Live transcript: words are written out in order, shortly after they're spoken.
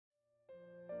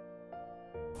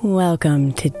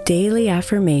Welcome to Daily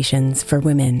Affirmations for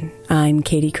Women. I'm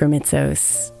Katie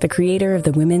Kremitzos, the creator of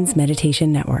the Women's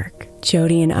Meditation Network.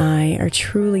 Jody and I are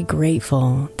truly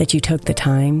grateful that you took the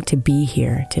time to be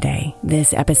here today.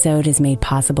 This episode is made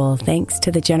possible thanks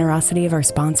to the generosity of our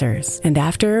sponsors. And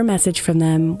after a message from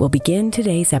them, we'll begin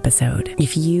today's episode.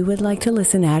 If you would like to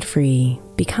listen ad-free,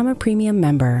 become a premium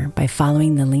member by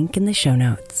following the link in the show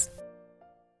notes.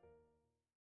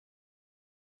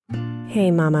 Hey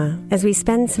Mama, as we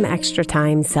spend some extra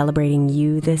time celebrating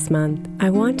you this month, I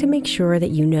want to make sure that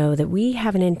you know that we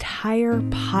have an entire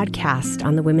podcast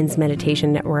on the Women's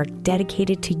Meditation Network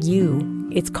dedicated to you.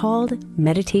 It's called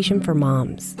Meditation for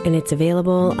Moms, and it's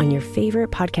available on your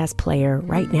favorite podcast player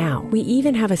right now. We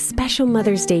even have a special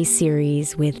Mother's Day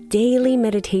series with daily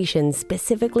meditations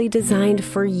specifically designed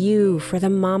for you, for the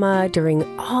mama, during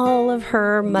all of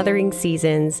her mothering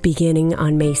seasons, beginning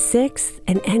on May 6th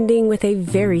and ending with a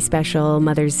very special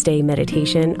Mother's Day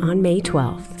meditation on May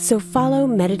 12th. So follow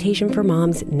Meditation for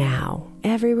Moms now,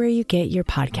 everywhere you get your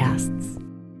podcasts.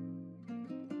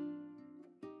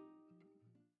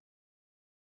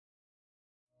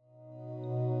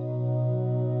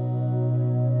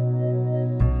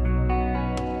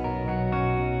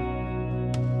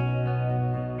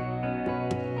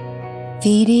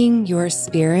 Feeding your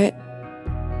spirit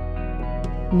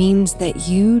means that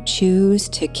you choose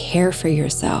to care for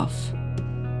yourself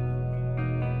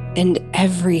and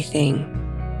everything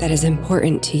that is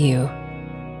important to you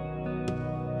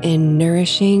in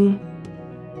nourishing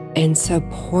and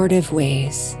supportive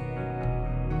ways.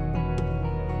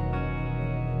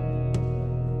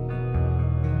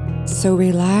 So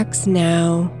relax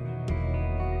now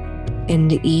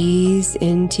and ease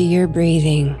into your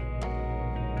breathing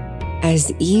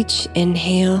as each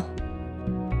inhale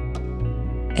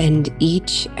and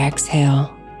each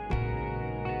exhale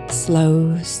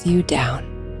slows you down.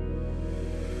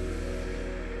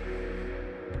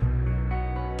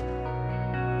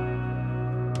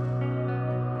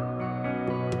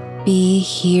 Be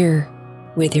here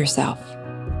with yourself,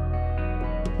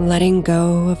 letting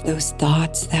go of those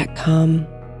thoughts that come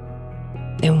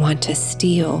and want to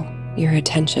steal your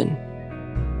attention.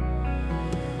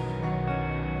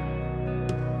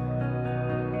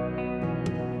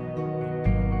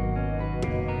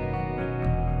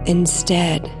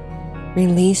 Instead,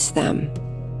 release them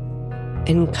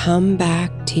and come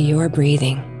back to your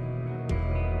breathing.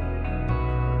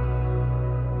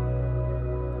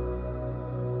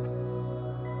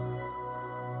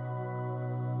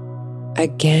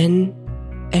 Again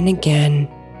and again,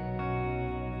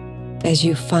 as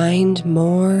you find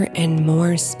more and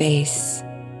more space,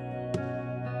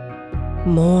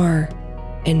 more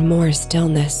and more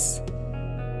stillness,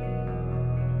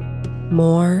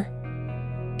 more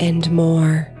and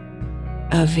more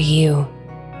of you.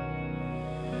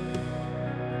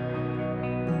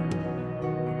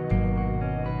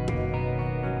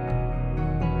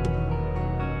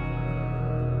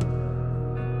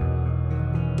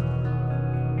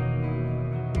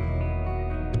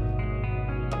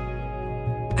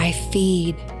 I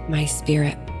feed my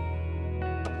spirit.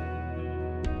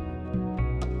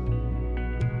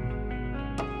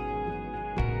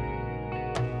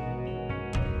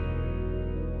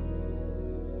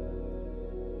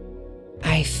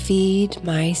 I feed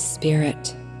my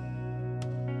spirit.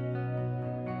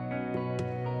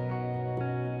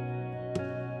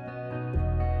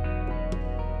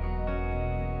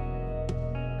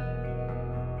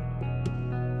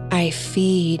 I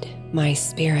feed my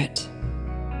spirit.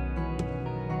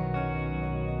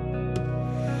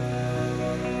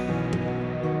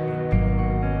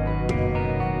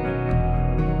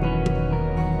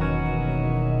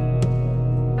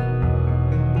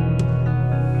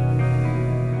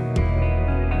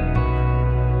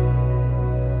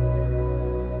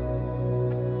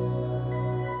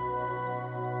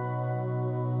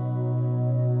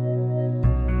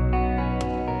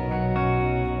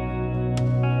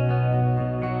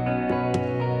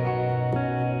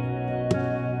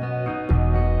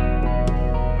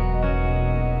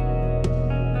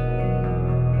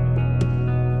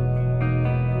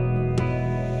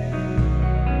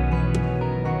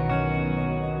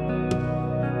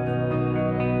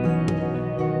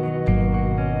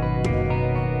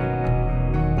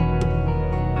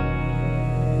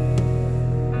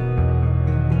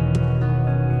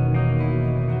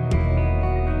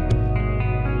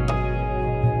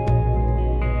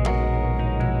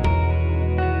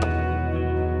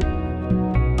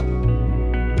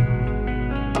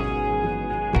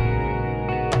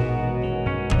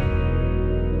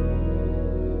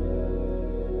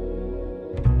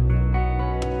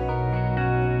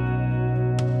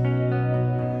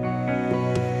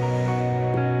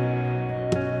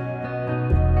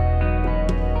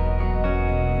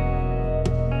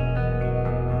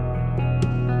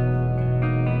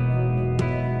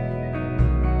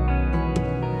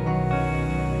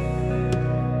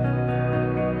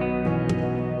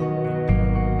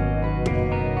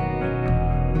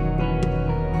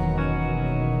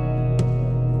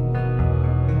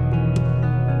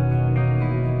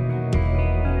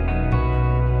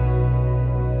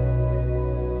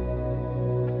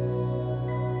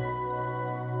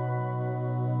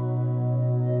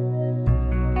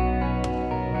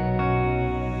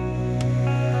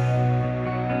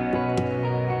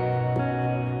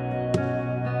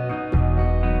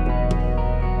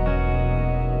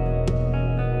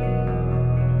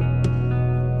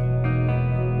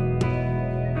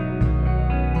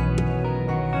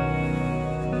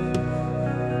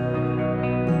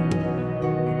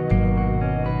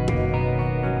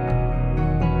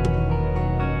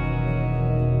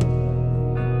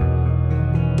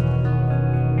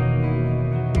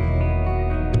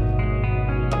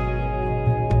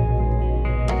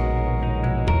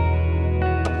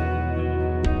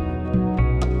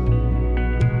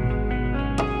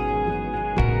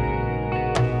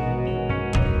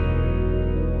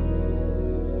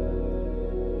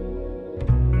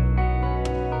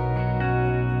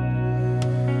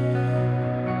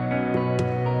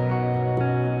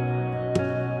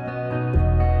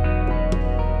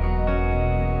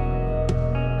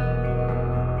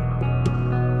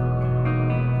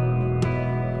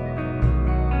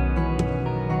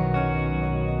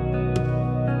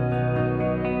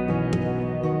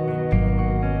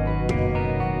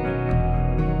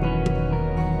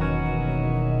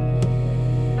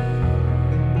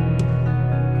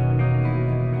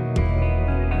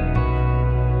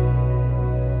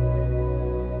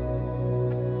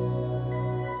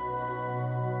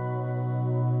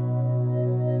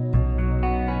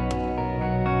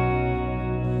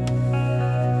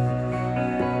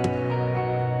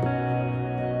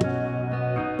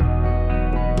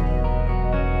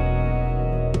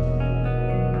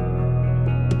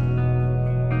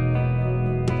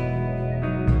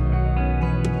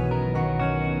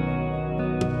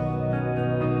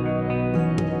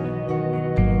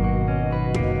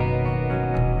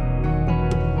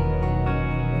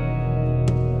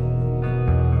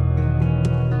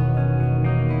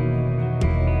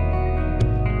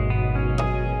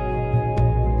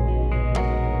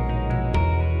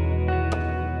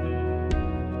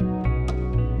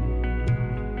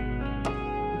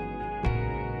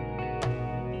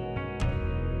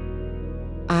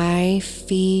 I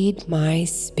feed my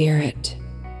spirit.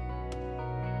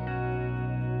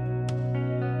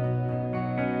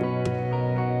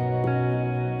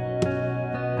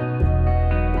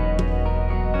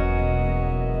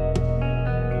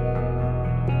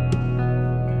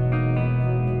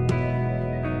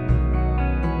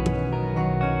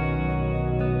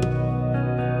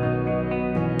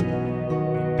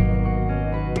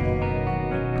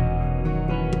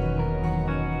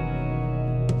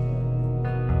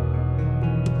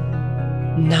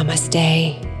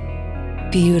 Namaste,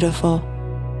 beautiful.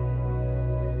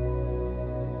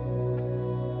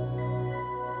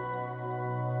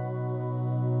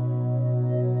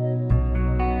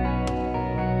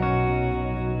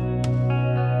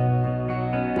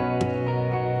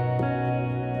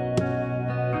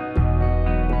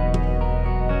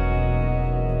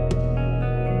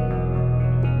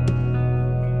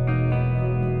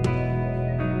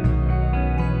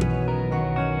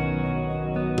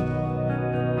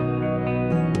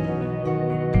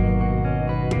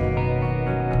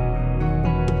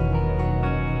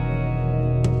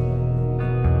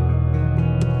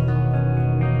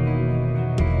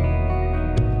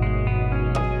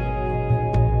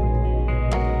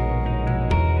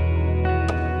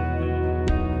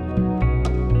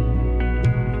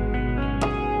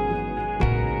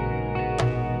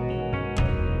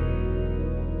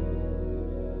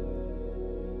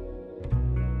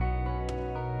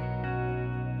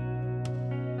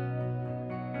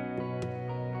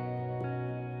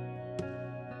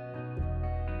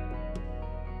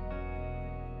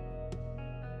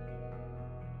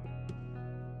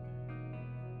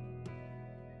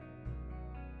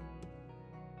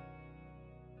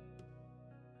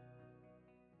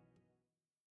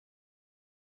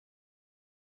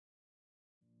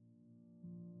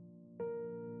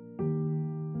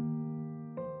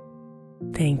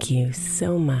 Thank you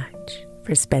so much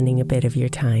for spending a bit of your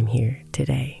time here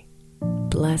today.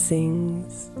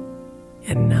 Blessings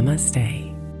and namaste.